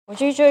Would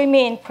you join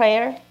me in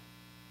prayer?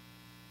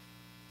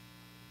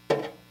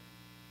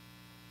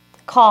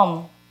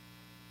 Come,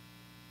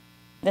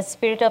 the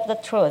Spirit of the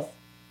truth.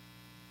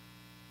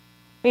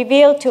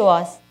 Reveal to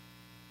us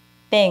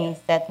things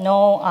that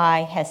no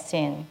eye has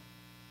seen,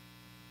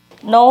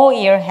 no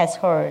ear has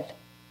heard,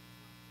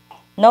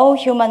 no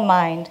human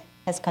mind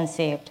has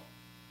conceived,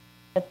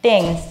 the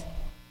things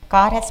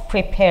God has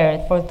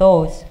prepared for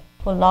those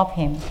who love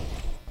Him.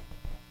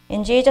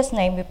 In Jesus'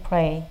 name we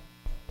pray.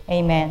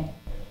 Amen.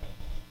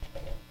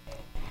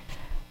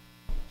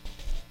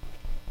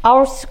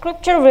 Our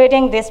scripture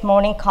reading this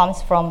morning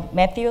comes from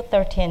Matthew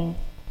 13,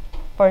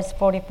 verse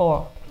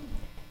 44.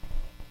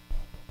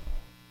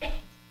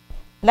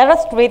 Let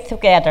us read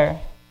together.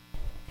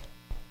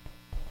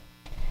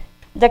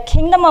 The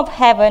kingdom of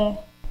heaven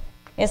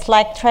is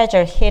like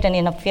treasure hidden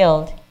in a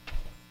field.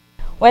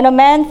 When a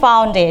man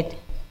found it,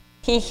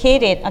 he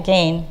hid it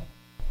again,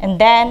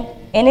 and then,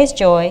 in his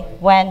joy,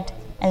 went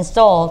and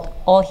sold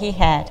all he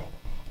had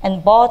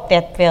and bought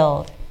that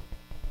field.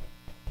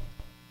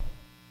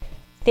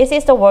 This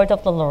is the word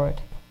of the Lord.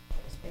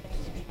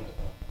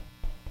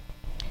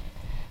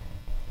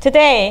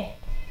 Today,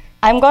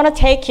 I'm going to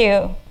take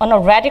you on a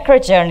radical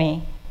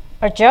journey,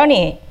 a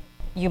journey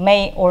you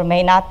may or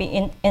may not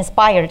be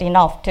inspired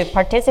enough to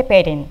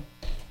participate in.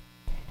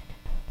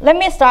 Let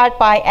me start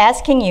by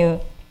asking you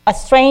a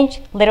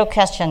strange little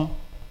question.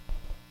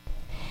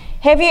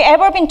 Have you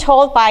ever been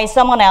told by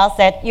someone else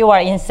that you are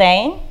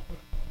insane?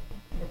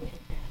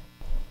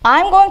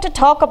 I'm going to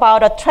talk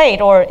about a trade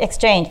or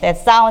exchange that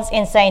sounds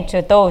insane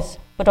to those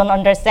who don't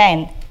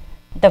understand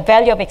the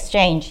value of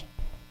exchange,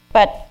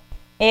 but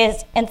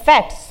is in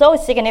fact so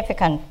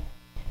significant,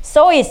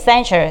 so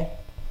essential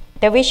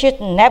that we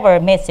should never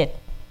miss it.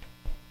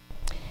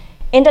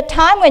 In the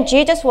time when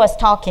Jesus was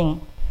talking,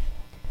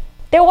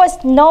 there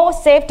was no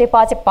safe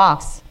deposit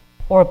box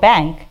or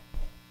bank.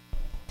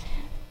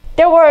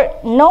 There were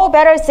no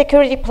better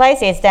security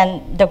places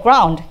than the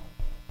ground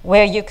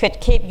where you could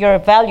keep your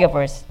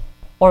valuables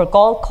or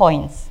gold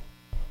coins.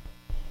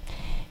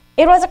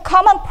 It was a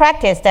common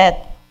practice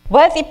that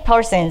wealthy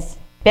persons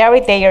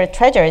buried their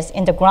treasures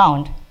in the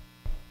ground.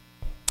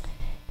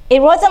 It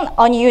wasn't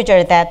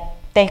unusual that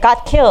they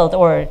got killed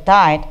or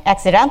died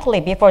accidentally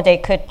before they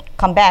could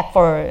come back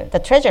for the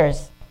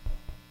treasures.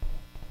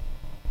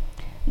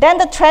 Then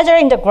the treasure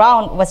in the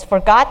ground was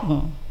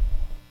forgotten.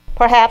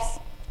 Perhaps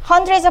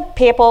hundreds of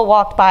people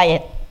walked by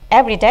it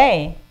every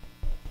day,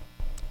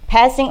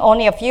 passing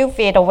only a few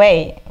feet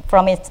away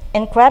from its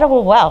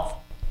incredible wealth.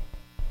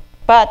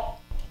 But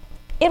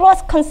it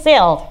was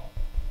concealed.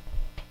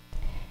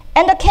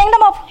 And the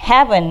kingdom of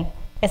heaven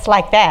is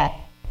like that.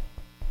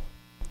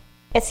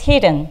 It's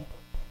hidden.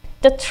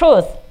 The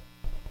truth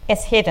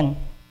is hidden.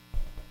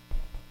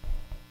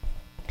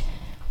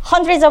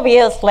 Hundreds of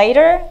years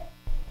later,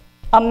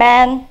 a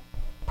man,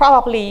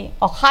 probably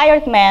a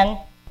hired man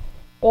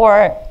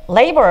or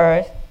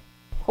laborer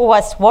who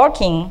was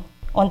working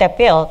on that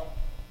field,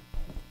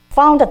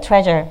 found the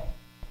treasure.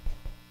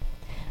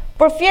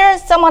 For fear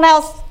someone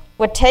else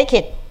would take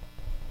it,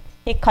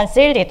 he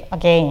concealed it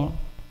again.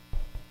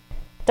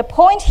 The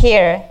point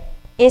here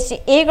is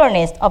the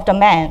eagerness of the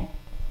man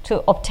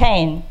to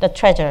obtain the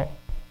treasure.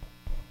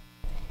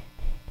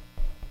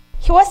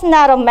 He was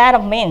not a man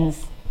of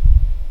means.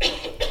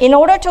 In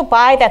order to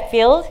buy that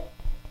field,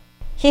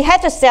 he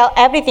had to sell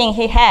everything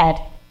he had,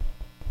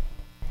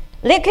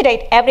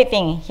 liquidate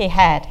everything he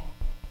had,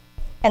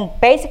 and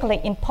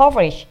basically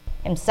impoverish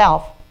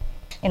himself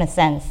in a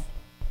sense.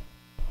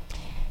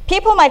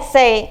 People might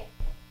say,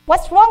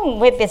 what's wrong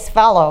with this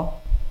fellow?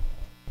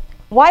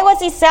 Why was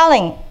he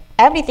selling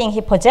everything he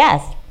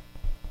possessed?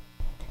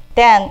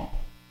 Then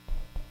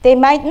they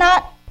might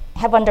not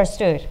have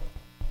understood.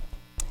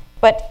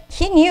 But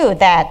he knew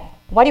that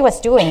what he was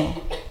doing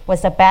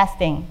was the best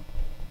thing.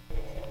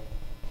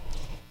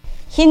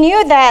 He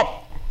knew that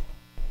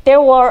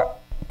there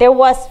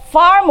was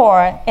far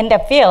more in the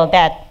field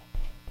that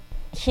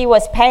he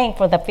was paying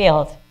for the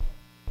field.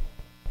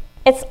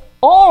 It's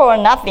all or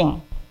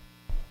nothing.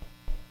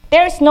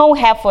 There's no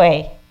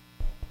halfway.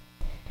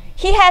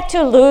 He had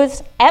to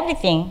lose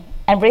everything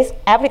and risk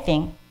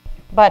everything,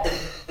 but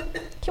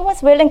he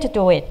was willing to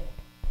do it.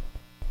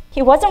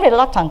 He wasn't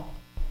reluctant.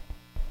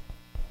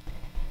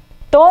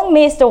 Don't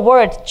miss the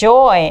word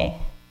joy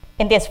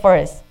in this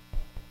verse.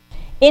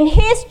 In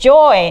his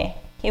joy,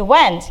 he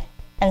went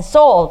and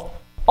sold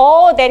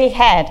all that he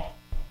had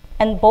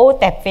and bought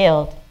that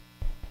field.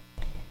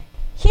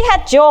 He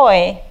had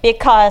joy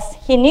because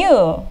he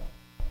knew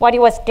what he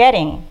was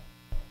getting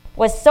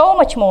was so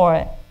much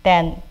more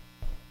than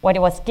what he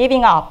was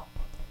giving up,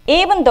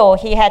 even though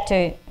he had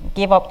to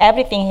give up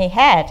everything he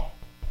had.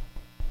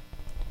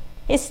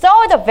 He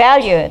saw the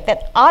value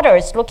that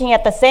others looking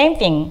at the same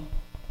thing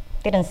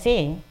didn't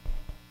see.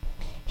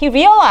 He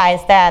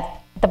realized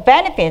that the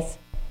benefits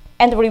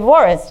and the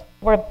rewards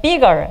were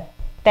bigger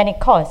than it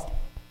cost.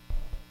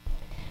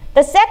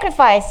 The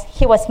sacrifice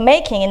he was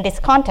making in this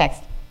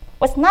context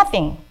was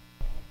nothing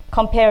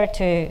compared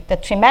to the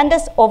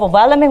tremendous,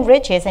 overwhelming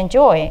riches and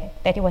joy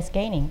that he was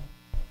gaining.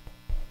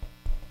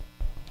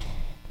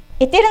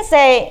 It didn't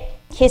say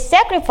he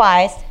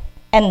sacrificed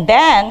and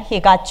then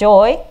he got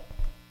joy,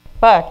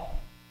 but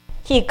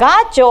he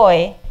got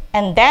joy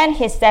and then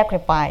he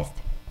sacrificed.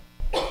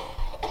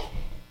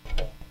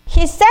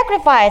 He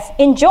sacrificed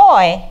in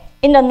joy,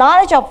 in the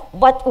knowledge of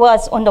what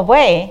was on the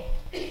way.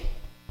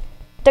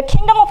 The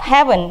kingdom of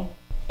heaven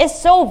is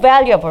so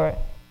valuable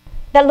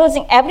that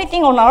losing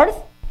everything on earth,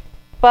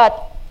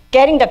 but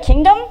getting the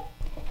kingdom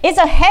is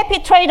a happy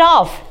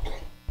trade-off.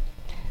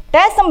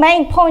 That's the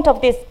main point of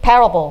this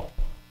parable.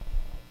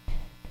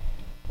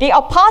 The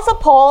Apostle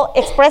Paul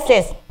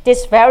expresses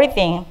this very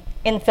thing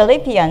in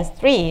Philippians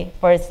 3,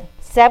 verse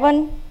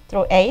 7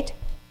 through 8.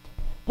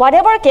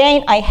 Whatever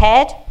gain I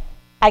had,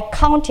 I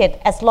counted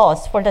as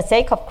loss for the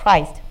sake of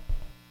Christ.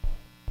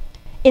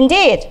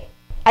 Indeed,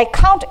 I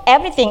count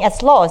everything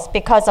as loss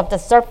because of the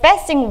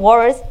surpassing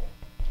worth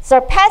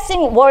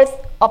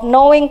of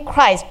knowing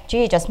Christ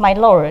Jesus my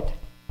Lord.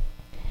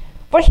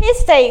 For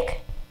his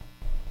sake,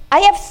 I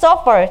have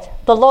suffered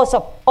the loss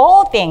of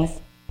all things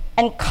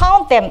and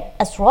count them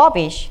as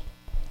rubbish,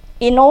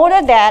 in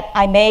order that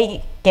I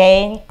may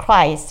gain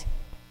Christ.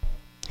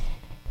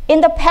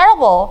 In the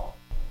parable,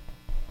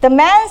 the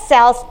man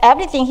sells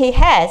everything he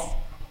has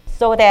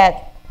so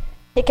that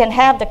he can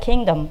have the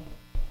kingdom.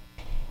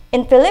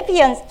 In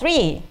Philippians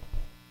 3,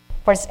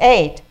 verse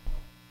 8,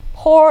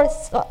 Paul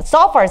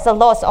suffers the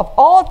loss of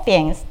all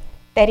things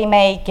that he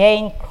may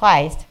gain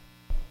Christ.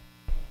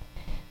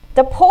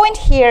 The point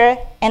here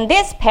in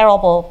this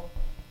parable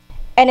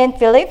and in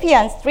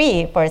Philippians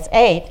 3, verse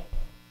 8,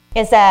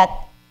 is that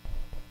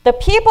the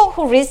people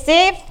who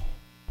received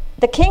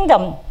the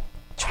kingdom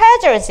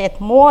treasures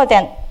it more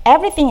than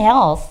everything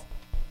else.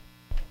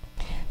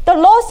 The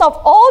loss of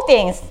all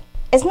things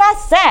is not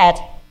sad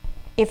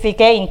if we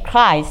gain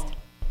Christ.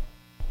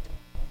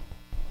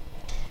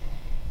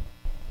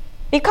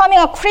 Becoming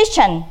a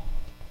Christian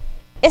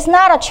is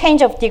not a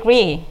change of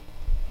degree,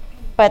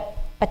 but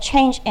a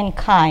change in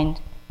kind.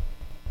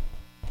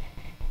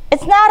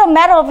 It's not a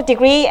matter of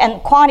degree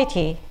and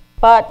quantity,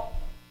 but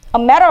a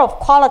matter of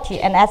quality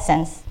and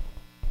essence.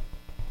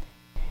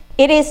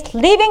 It is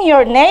leaving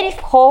your native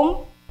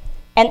home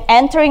and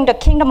entering the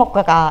kingdom of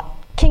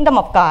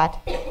God.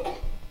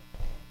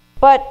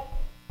 But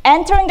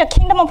entering the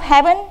kingdom of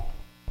heaven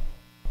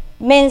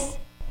means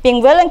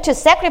being willing to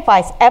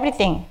sacrifice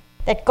everything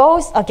that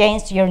goes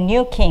against your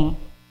new king.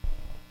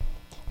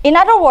 In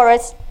other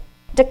words,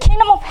 the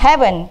kingdom of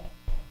heaven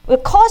will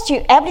cost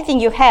you everything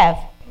you have.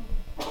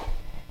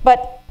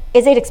 But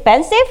is it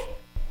expensive?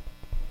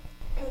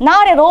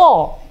 Not at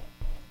all.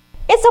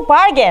 It's a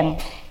bargain.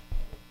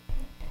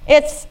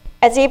 It's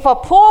as if a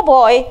poor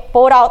boy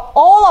bought out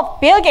all of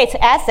Bill Gates'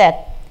 assets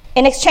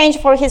in exchange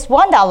for his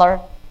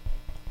 $1,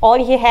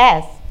 all he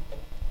has.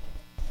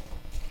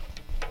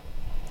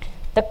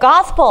 The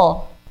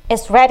gospel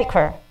is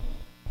radical.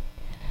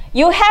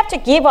 You have to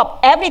give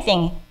up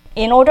everything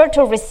in order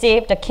to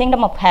receive the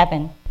kingdom of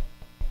heaven.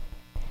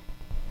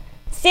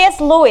 C.S.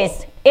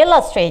 Lewis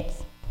illustrates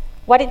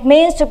what it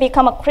means to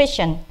become a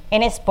Christian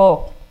in his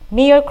book,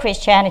 Mere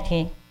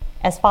Christianity,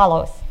 as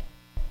follows.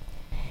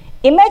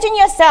 Imagine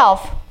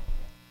yourself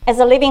as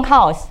a living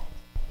house.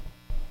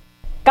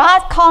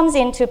 God comes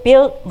in to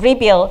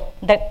rebuild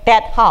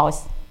that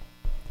house.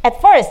 At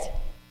first,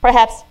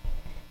 perhaps,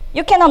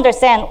 you can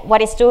understand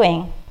what he's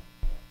doing.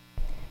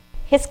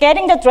 He's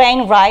getting the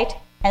drain right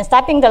and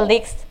stopping the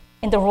leaks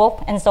in the roof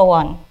and so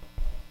on.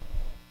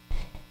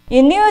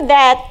 You knew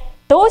that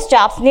those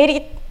jobs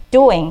needed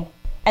doing,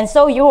 and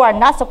so you are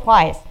not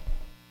surprised.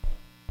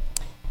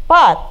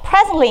 But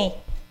presently,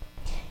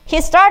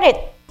 he started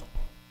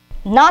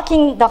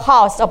knocking the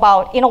house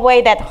about in a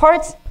way that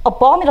hurts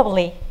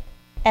abominably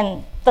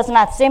and does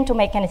not seem to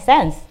make any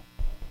sense.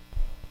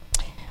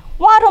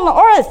 What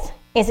on earth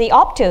is he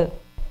up to?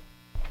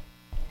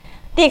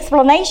 The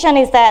explanation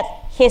is that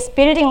he's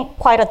building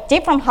quite a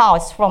different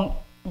house from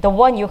the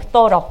one you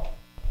thought of.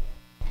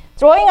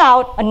 Throwing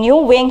out a new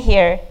wing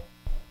here,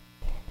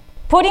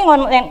 putting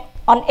on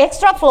an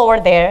extra floor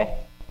there,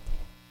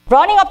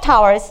 running up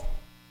towers,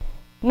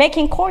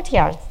 making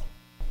courtyards.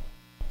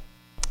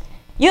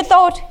 You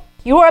thought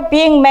you were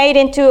being made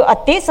into a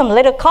decent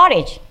little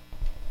cottage,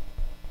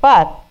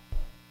 but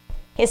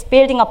he's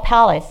building a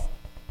palace.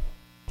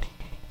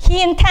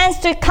 He intends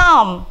to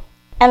come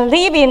and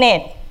live in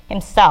it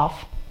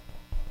himself.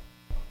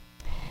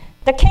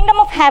 The kingdom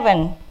of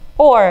heaven,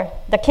 or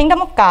the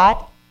kingdom of God,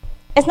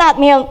 is not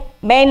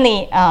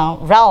mainly a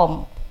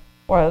realm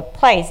or a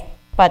place,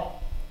 but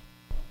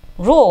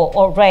rule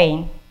or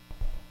reign.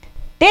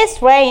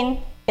 This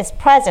reign is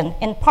present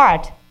in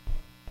part,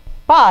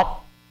 but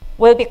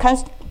will be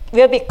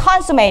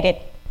consummated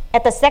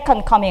at the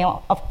second coming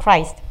of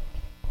Christ.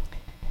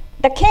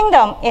 The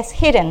kingdom is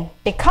hidden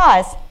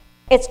because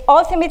its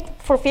ultimate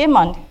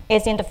fulfillment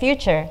is in the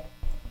future.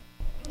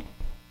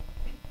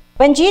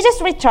 When Jesus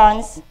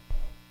returns,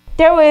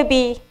 there will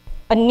be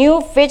a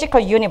new physical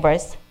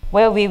universe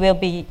where we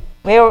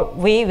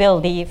will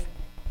live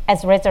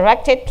as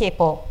resurrected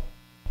people.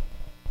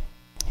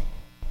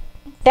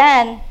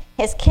 Then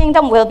his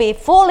kingdom will be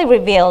fully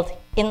revealed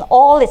in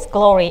all its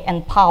glory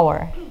and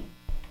power.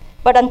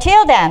 But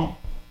until then,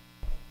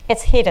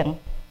 it's hidden.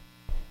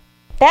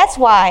 That's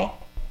why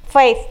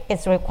faith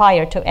is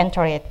required to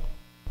enter it.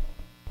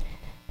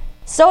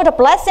 So the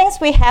blessings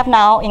we have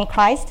now in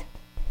Christ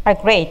are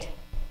great,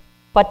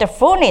 but the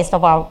fullness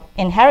of our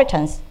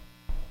inheritance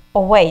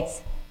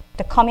awaits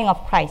the coming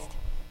of Christ.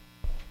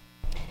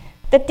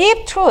 The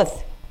deep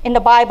truths in the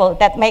Bible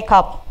that make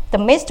up the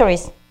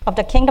mysteries of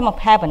the kingdom of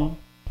heaven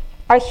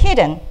are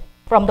hidden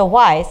from the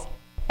wise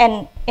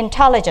and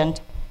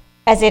intelligent,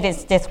 as it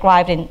is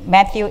described in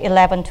Matthew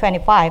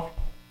 11:25.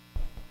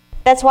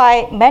 That's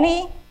why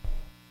many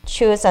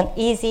choose an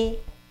easy,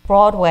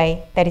 broad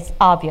way that is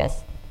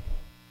obvious.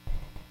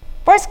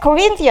 1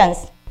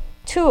 Corinthians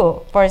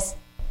 2, verse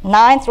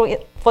 9 through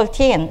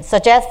 14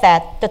 suggests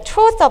that the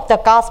truth of the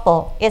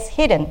gospel is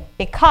hidden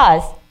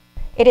because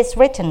it is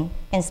written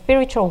in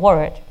spiritual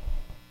word.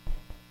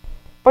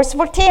 Verse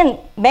 14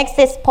 makes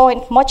this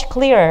point much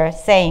clearer,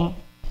 saying,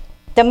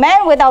 "The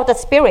man without the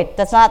Spirit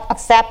does not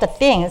accept the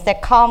things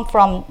that come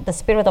from the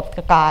Spirit of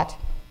God,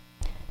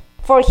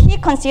 for he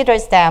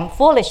considers them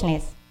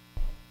foolishness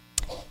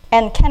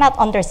and cannot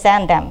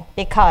understand them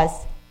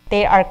because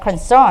they are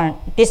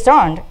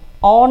discerned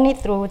only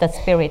through the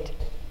Spirit."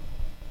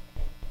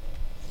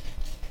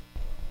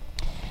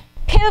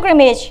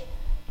 Pilgrimage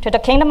to the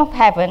kingdom of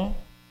heaven,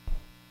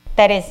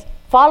 that is,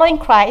 following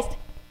Christ,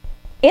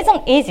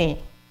 isn't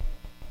easy.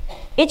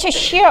 It's a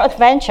sheer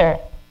adventure.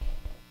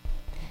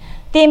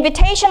 The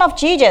invitation of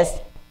Jesus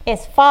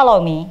is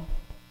follow me,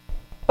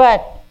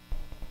 but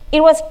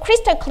it was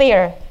crystal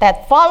clear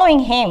that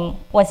following him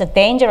was a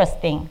dangerous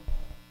thing.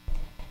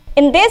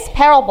 In this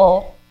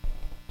parable,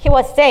 he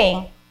was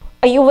saying,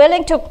 are you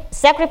willing to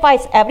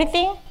sacrifice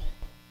everything?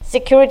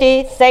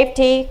 Security,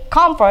 safety,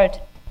 comfort,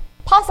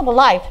 possible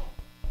life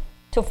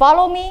to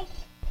follow me?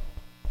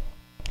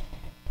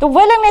 The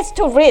willingness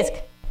to risk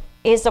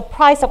is the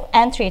price of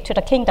entry to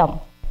the kingdom.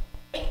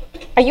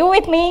 Are you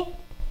with me?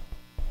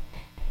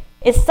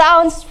 It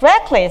sounds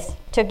reckless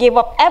to give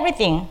up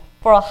everything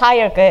for a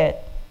higher good.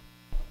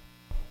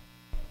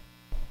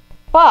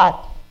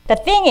 But the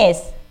thing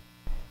is,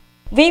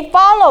 we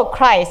follow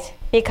Christ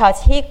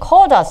because he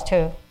called us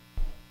to,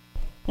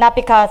 not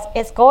because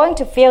it's going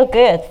to feel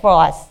good for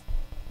us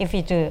if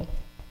we do.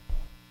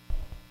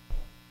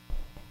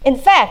 In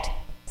fact,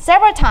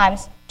 several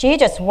times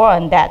Jesus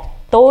warned that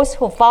those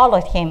who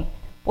followed him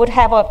would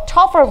have a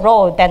tougher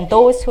road than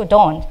those who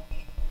don't.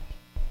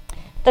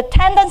 The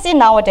tendency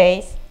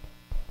nowadays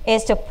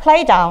is to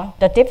play down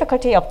the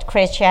difficulty of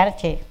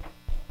Christianity.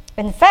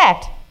 In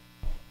fact,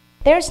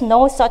 there's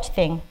no such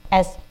thing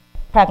as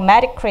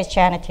pragmatic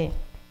Christianity.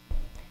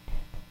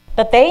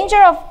 The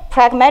danger of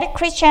pragmatic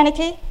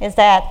Christianity is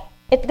that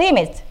it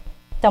limits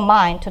the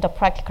mind to the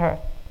practical.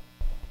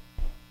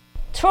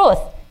 Truth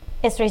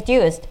is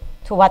reduced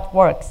to what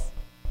works.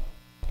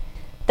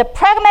 The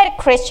pragmatic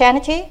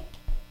Christianity,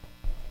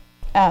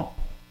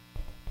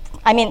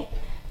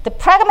 the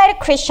pragmatic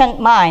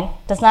Christian mind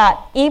does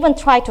not even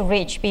try to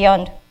reach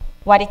beyond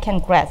what it can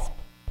grasp.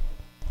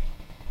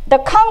 The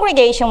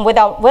congregation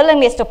without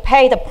willingness to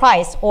pay the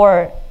price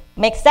or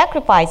make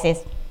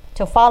sacrifices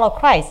to follow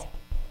Christ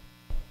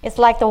is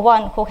like the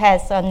one who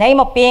has a name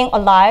of being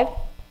alive,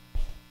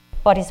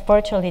 but is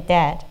virtually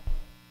dead.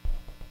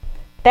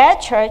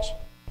 That church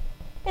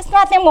is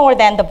nothing more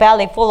than the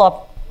valley full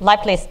of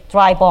lifeless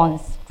dry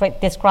bones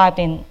described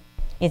in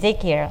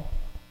Ezekiel.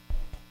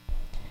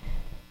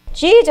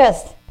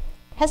 Jesus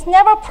has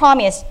never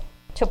promised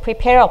to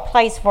prepare a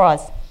place for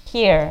us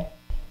here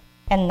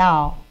and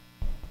now,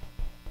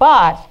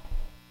 but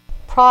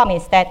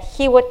promised that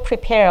he would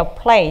prepare a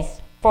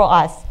place for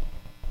us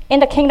in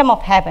the kingdom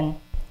of heaven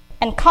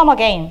and come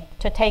again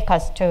to take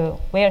us to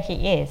where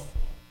he is.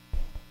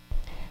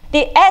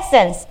 The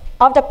essence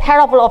of the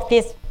parable of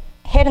this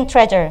hidden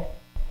treasure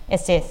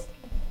is this.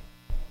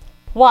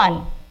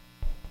 1,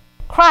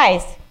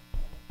 Christ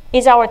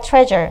is our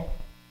treasure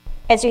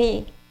as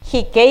he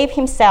gave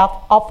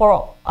himself up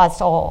for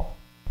us all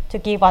to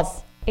give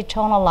us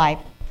eternal life.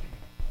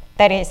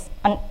 That is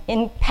an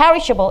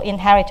imperishable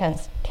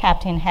inheritance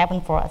kept in heaven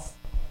for us.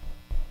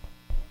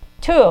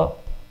 2,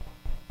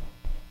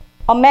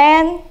 a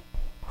man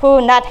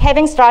who, not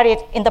having started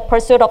in the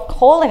pursuit of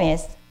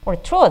holiness or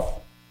truth,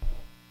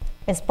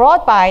 is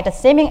brought by the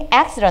seeming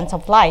accidents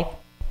of life,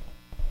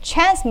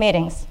 chance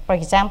meetings, for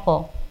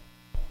example,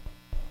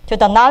 to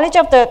the knowledge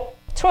of the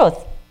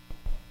truth,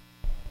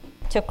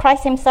 to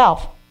Christ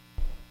himself.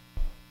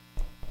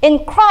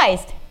 In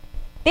Christ,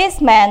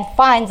 this man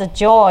finds a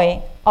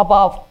joy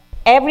above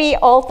every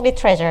earthly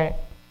treasure,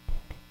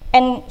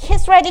 and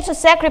he's ready to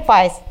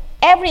sacrifice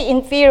every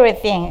inferior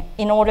thing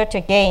in order to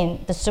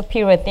gain the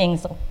superior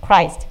things of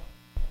Christ.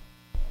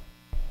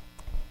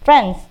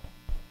 Friends,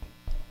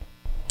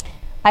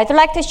 I'd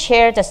like to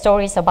share the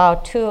stories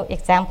about 2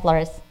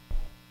 exemplars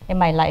in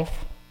my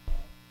life.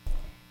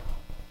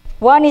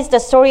 One is the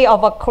story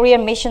of a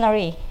Korean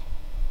missionary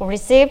who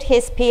received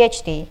his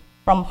PhD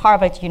from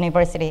Harvard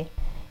University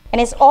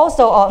and is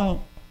also an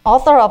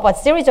author of a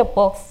series of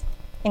books,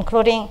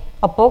 including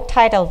a book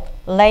titled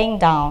Laying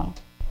Down,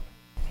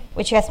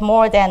 which has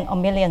more than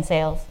 1 million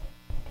sales.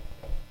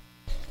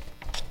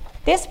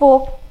 This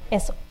book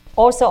is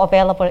also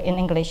available in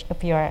English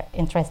if you are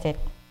interested.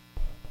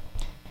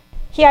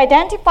 He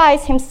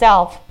identifies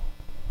himself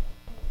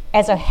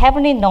as a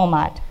heavenly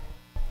nomad.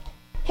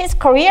 His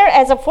career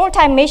as a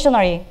full-time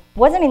missionary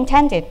wasn't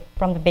intended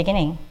from the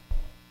beginning.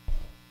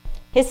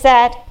 He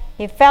said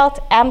he felt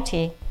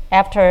empty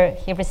after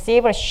he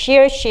received a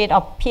sheer sheet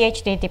of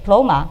PhD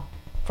diploma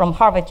from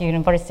Harvard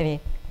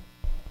University.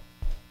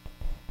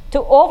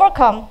 To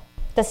overcome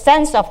the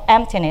sense of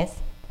emptiness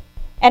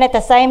and at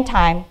the same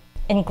time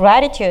in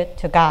gratitude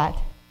to God,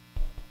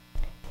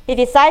 he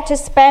decided to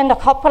spend a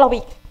couple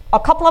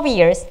of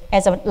years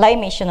as a lay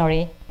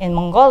missionary in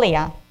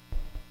Mongolia.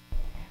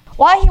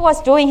 While he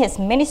was doing his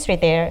ministry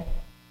there,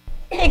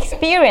 he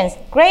experienced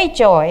great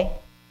joy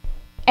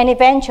and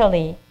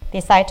eventually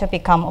decided to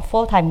become a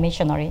full-time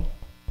missionary.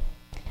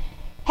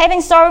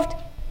 Having served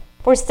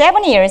for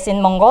 7 years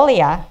in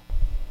Mongolia,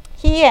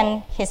 he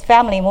and his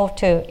family moved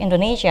to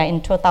Indonesia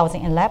in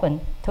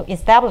 2011 to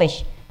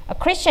establish a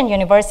Christian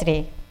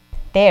university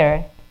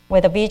there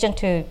with a vision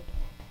to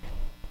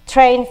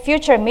train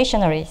future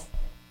missionaries.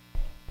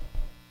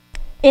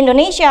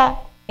 Indonesia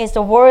is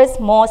the world's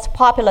most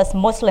populous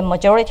Muslim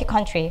majority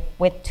country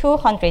with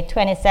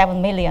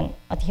 227 million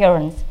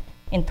adherents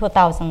in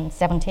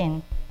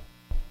 2017.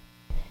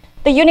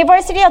 The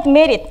university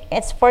admitted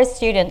its first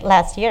student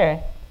last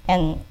year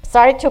and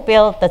started to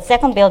build the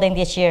second building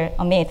this year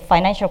amid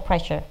financial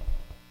pressure.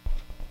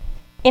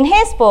 In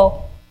his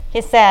book,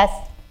 he says,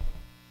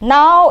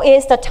 "Now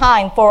is the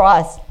time for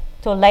us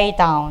to lay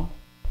down.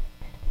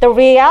 The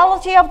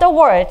reality of the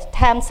world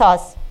tempts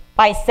us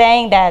by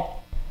saying that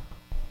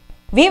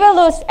we will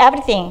lose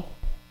everything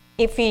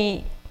if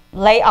we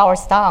lay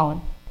ours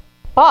down.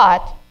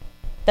 But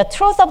the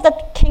truth of the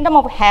kingdom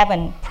of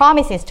heaven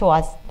promises to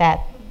us that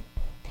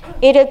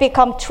it will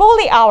become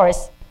truly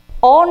ours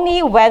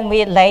only when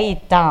we lay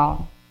it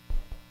down.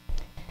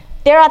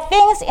 There are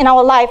things in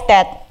our life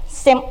that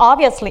seem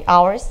obviously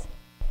ours,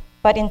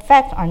 but in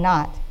fact are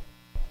not,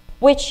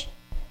 which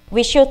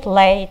we should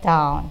lay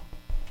down.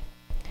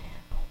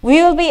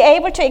 We will be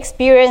able to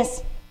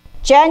experience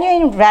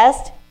genuine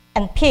rest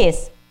and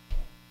peace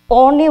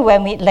only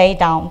when we lay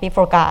down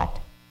before God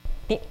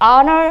the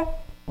honor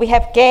we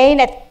have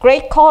gained at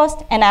great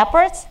cost and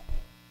efforts,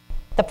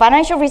 the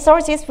financial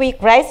resources we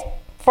grasp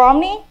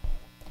firmly,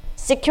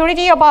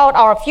 security about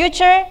our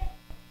future,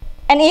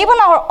 and even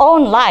our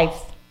own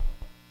lives.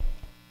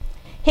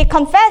 He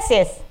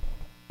confesses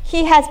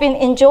he has been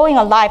enjoying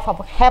a life of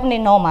a heavenly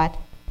nomad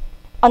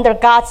under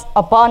God's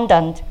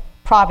abundant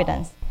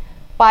providence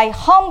by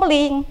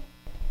humbly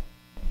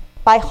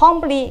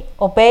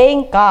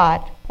obeying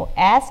God, who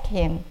asked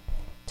him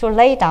to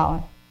lay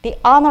down the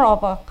honor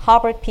of a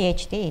Harvard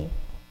PhD,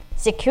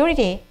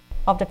 security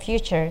of the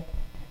future,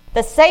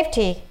 the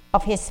safety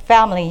of his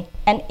family,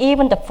 and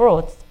even the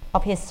fruits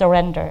of his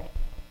surrender.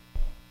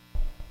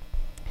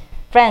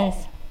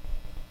 Friends,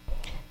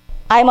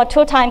 I'm a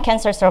 2-time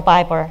cancer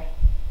survivor.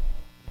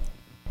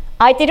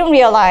 I didn't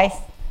realize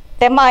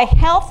that my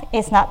health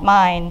is not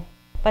mine,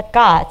 but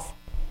God's,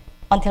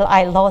 until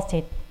I lost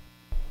it.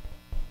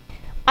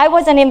 I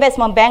was an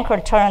investment banker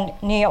turned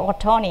New York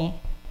attorney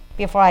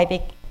before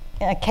I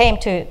came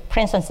to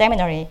Princeton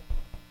Seminary.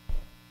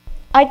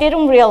 I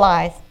didn't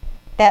realize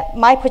that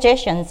my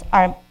possessions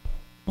are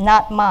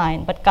not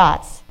mine, but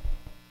God's,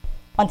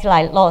 until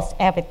I lost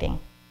everything.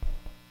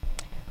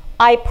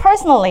 I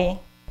personally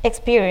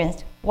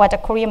experienced what a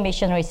Korean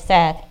missionary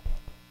said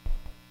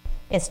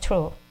is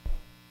true.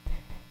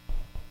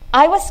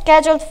 I was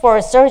scheduled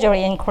for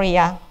surgery in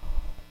Korea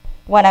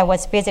when I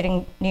was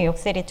visiting New York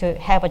City to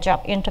have a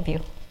job interview.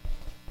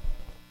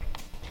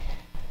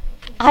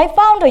 I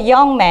found a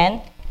young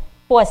man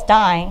who was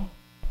dying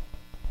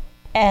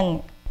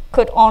and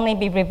could only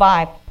be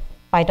revived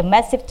by the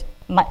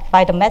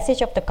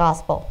message of the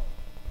gospel.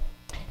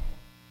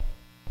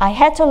 I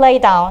had to lay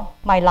down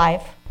my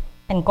life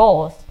and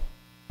goals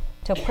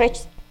to preach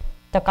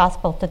the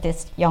gospel to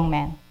this young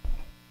man.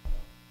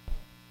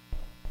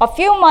 A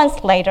few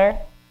months later,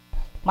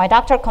 my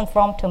doctor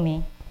confirmed to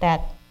me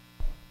that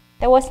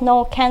there was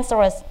no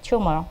cancerous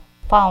tumor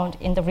found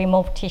in the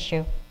removed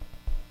tissue.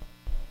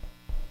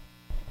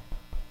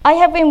 I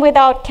have been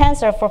without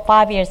cancer for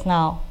 5 years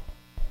now.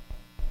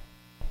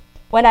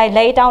 When I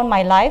laid down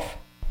my life,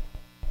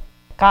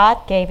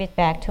 God gave it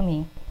back to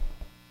me.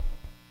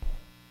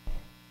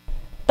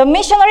 The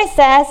missionary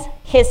says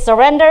his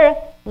surrender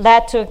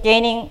led to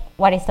gaining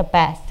what is the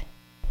best.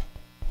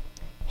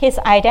 His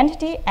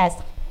identity as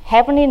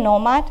heavenly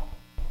nomad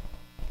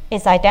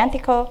is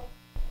identical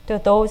to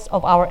those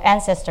of our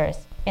ancestors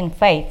in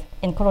faith,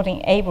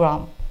 including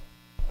Abraham.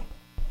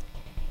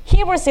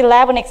 Hebrews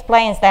 11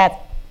 explains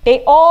that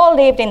they all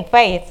lived in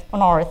faith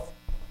on earth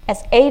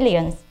as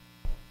aliens,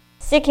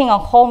 seeking a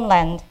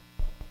homeland,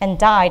 and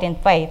died in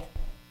faith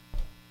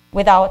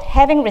without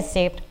having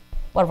received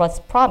what was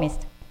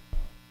promised.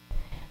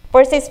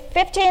 Verses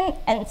 15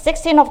 and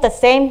 16 of the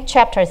same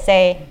chapter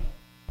say,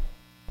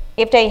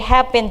 if they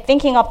have been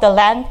thinking of the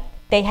land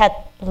they had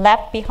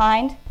left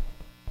behind,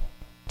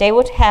 they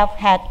would have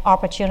had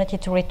opportunity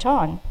to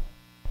return.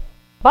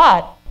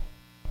 But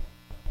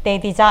they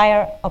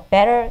desire a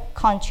better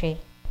country,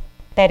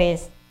 that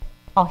is,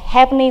 a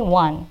heavenly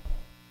one.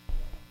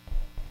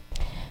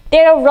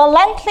 Their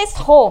relentless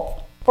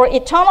hope for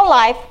eternal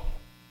life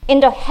in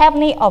the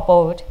heavenly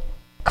abode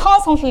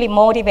constantly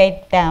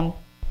motivate them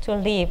to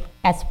live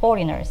as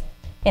foreigners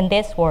in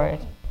this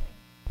world.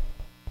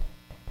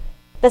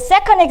 The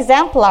second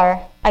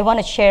exemplar I want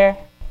to share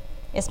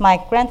is my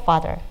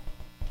grandfather.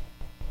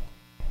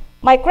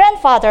 My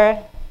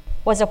grandfather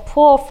was a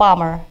poor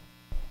farmer.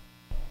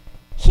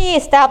 He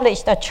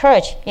established a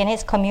church in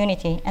his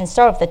community and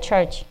served the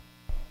church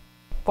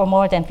for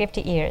more than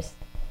 50 years.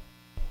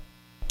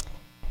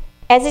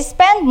 As he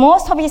spent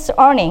most of his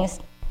earnings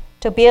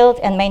to build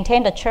and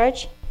maintain the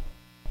church,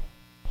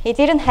 he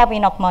didn't have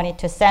enough money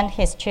to send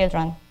his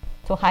children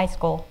to high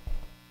school.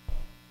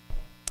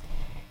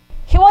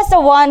 He was the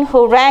one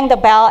who rang the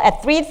bell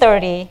at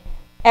 3:30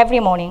 every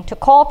morning to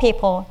call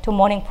people to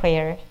morning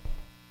prayer.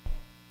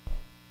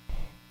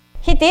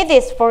 He did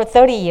this for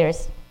 30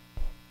 years.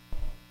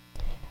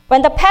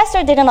 When the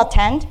pastor didn't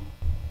attend,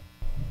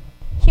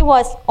 he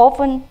was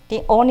often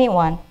the only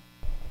one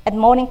at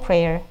morning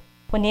prayer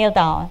who kneeled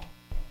down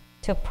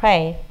to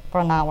pray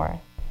for an hour.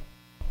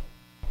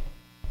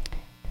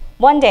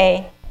 One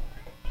day,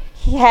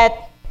 he had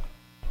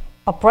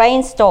a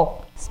brain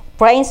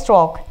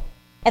stroke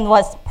and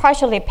was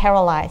partially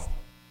paralyzed.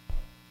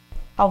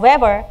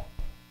 However,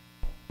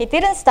 he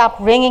didn't stop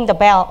ringing the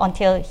bell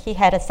until he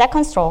had a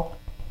second stroke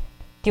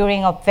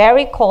during a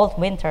very cold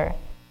winter,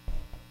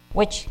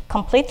 which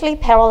completely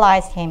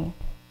paralyzed him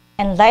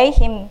and laid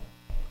him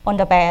on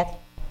the bed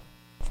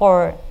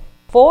for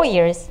 4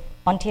 years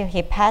until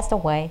he passed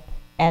away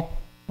at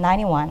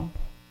 91.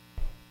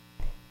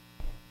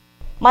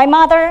 My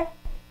mother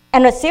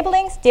and her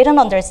siblings didn't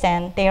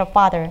understand their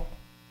father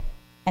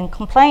and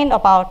complained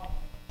about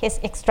his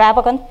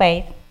extravagant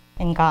faith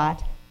in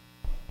God.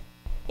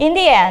 In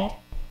the end,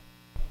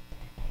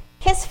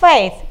 his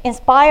faith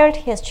inspired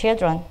his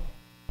children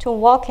to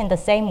walk in the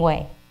same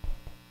way.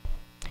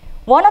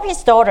 One of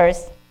his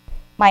daughters,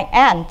 my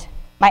aunt,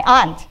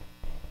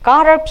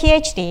 got her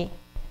PhD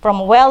from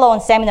a well-known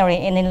seminary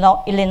in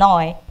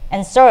Illinois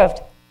and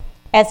served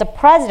as the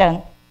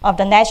president of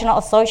the National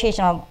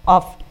Association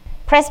of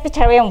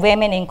Presbyterian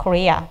Women in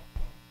Korea,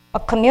 a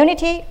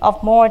community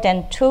of more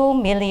than 2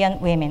 million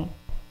women,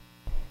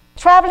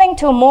 traveling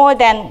to more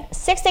than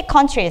 60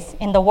 countries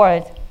in the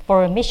world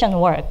for mission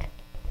work.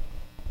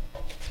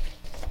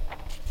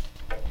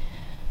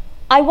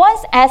 I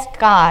once asked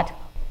God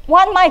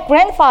what my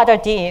grandfather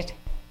did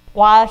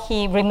while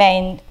he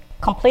remained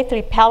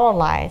completely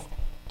paralyzed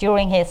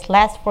during his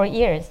last 4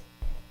 years.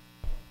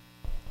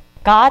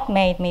 God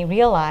made me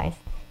realize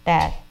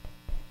that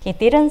he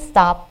didn't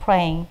stop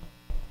praying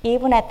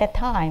even at that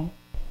time.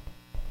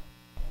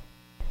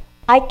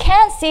 I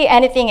can't see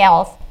anything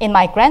else in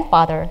my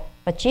grandfather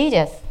but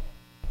Jesus,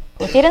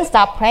 who didn't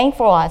stop praying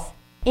for us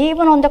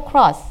even on the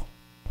cross.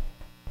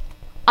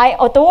 I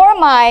adore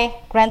my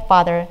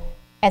grandfather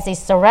as he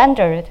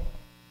surrendered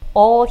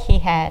all he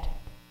had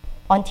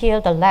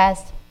until the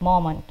last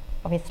moment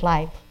of his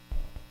life.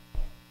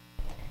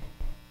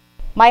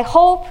 My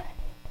hope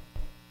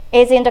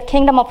is in the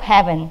kingdom of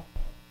heaven.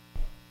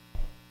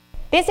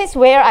 This is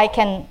where I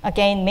can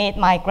again meet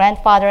my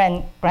grandfather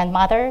and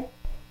grandmother,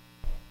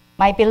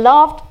 my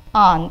beloved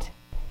aunt,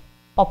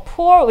 a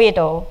poor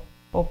widow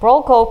who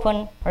broke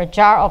open her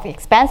jar of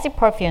expensive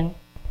perfume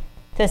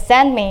to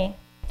send me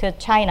to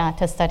China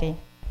to study,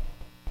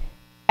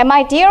 and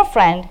my dear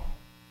friend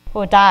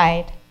who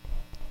died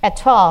at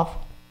 12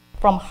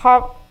 from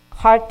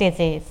heart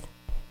disease.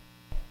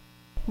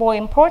 More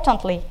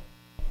importantly,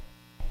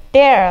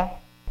 there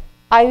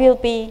I will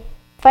be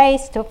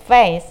face to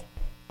face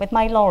with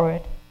my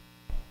Lord,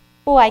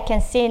 who I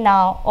can see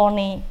now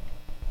only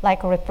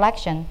like a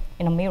reflection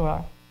in a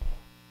mirror.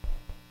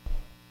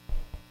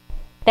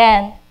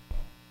 Then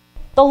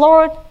the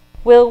Lord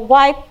will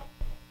wipe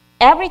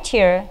every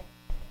tear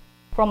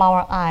from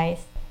our eyes.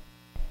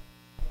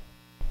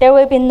 There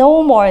will be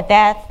no more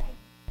death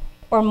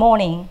or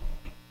mourning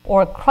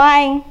or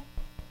crying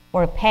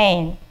or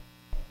pain,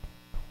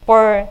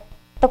 for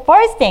the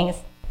first things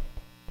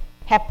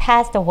have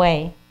passed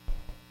away.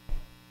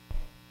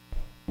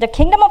 The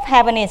kingdom of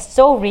heaven is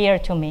so real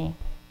to me.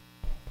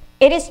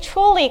 It is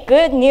truly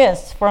good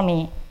news for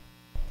me.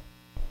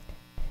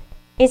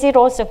 Is it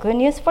also good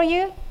news for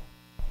you?